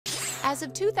As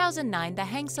of 2009, the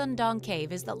Hang Son Doong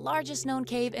cave is the largest known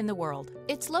cave in the world.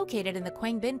 It's located in the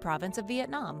Quang Binh province of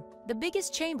Vietnam. The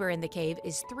biggest chamber in the cave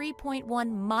is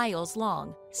 3.1 miles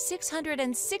long,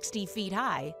 660 feet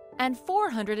high, and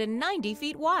 490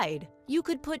 feet wide. You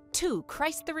could put 2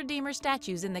 Christ the Redeemer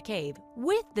statues in the cave,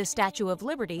 with the Statue of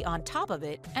Liberty on top of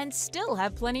it, and still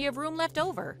have plenty of room left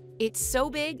over. It's so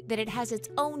big that it has its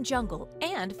own jungle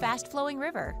and fast-flowing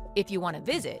river. If you want to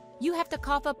visit, you have to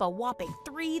cough up a whopping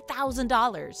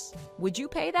 $3,000. Would you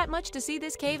pay that much to see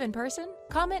this cave in person?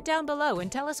 Comment down below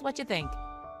and tell us what you think.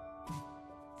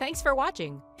 Thanks for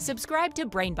watching. Subscribe to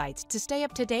Brain Bites to stay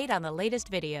up to date on the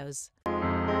latest videos.